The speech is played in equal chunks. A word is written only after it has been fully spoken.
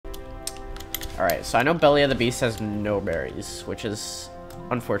Alright, so I know Belly of the Beast has no berries, which is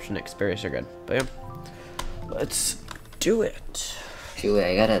unfortunate because berries are good. But yeah, let's do it. Shoot,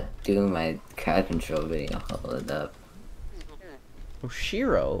 I gotta do my crowd control video. Hold up. Oh,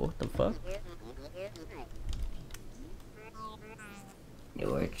 Shiro, what the fuck?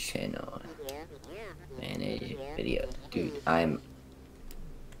 Your channel. Manage video. Dude, I'm...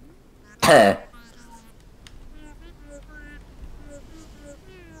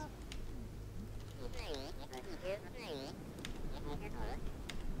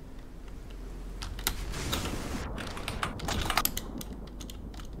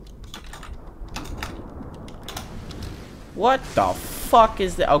 What the fuck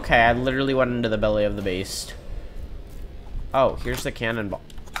is that? Okay, I literally went into the belly of the beast. Oh, here's the cannonball.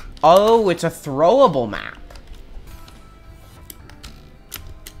 Oh, it's a throwable map.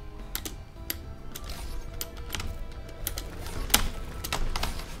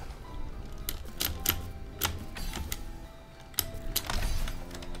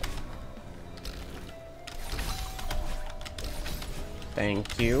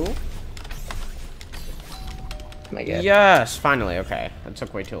 Thank you. My God. Yes, finally. Okay, that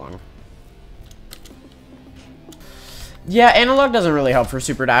took way too long. Yeah, analog doesn't really help for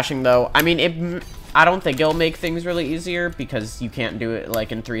super dashing, though. I mean, I don't think it'll make things really easier because you can't do it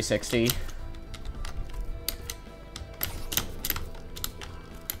like in 360.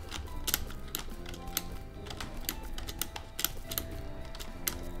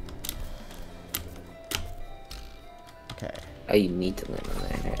 Okay. Oh, you need to land on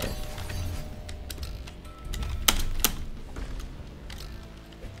there.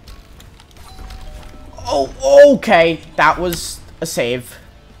 Oh, okay. That was a save.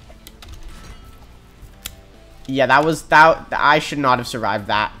 Yeah, that. I should not have survived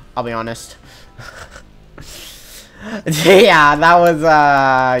that. I'll be honest. Yeah, that was,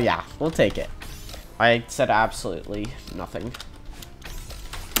 yeah, we'll take it. I said absolutely nothing.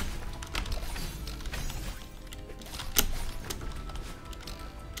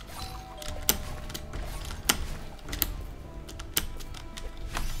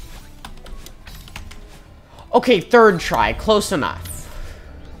 Okay, third try. Close enough.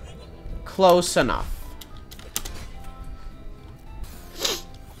 Close enough.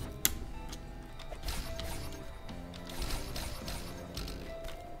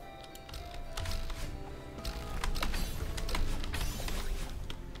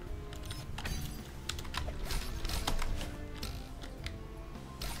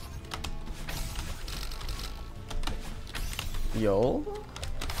 Yo.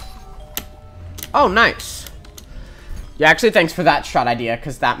 Oh, nice. Yeah, actually, thanks for that shot idea,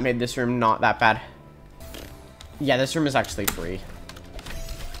 because that made this room not that bad. Yeah, this room is actually free.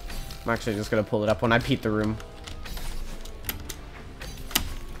 I'm actually just going to pull it up when I beat the room.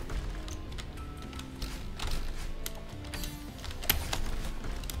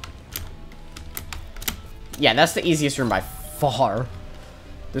 Yeah, that's the easiest room by far.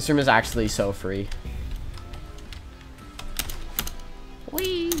 This room is actually so free.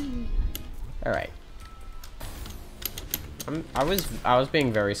 Whee! Alright. I was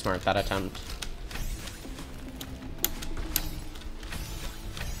being very smart that attempt.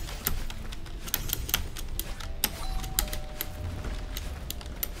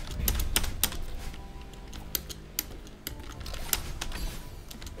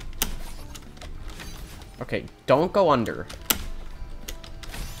 Okay, don't go under.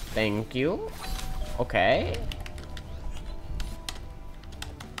 Thank you. Okay.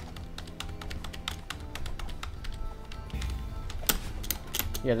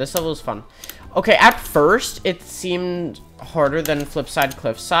 Yeah, this level is fun. Okay, at first, it seemed harder than Flipside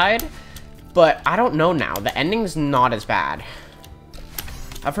Cliffside, but I don't know now. The ending's not as bad.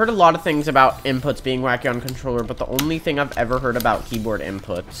 I've heard a lot of things about inputs being wacky on controller, but the only thing I've ever heard about keyboard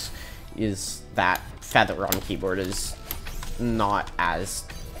inputs is that feather on keyboard is not as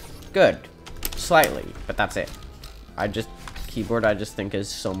good. Slightly, but that's it. Keyboard I just think is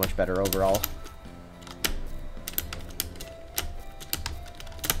so much better overall.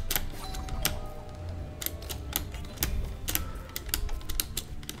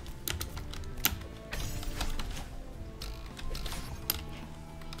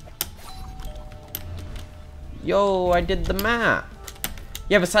 Yo, I did the map.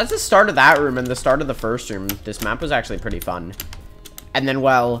 Yeah, besides the start of that room and the start of the first room, this map was actually pretty fun. And then,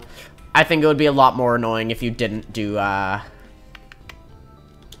 well, I think it would be a lot more annoying if you didn't do, the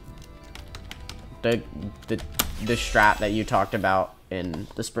strat that you talked about in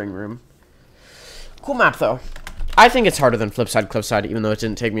the spring room. Cool map, though. I think it's harder than Flipside Cliffside, even though it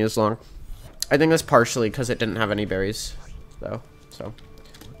didn't take me as long. I think that's partially because it didn't have any berries, though, so...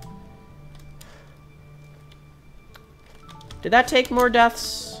 Did that take more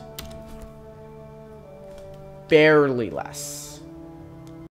deaths? Barely less.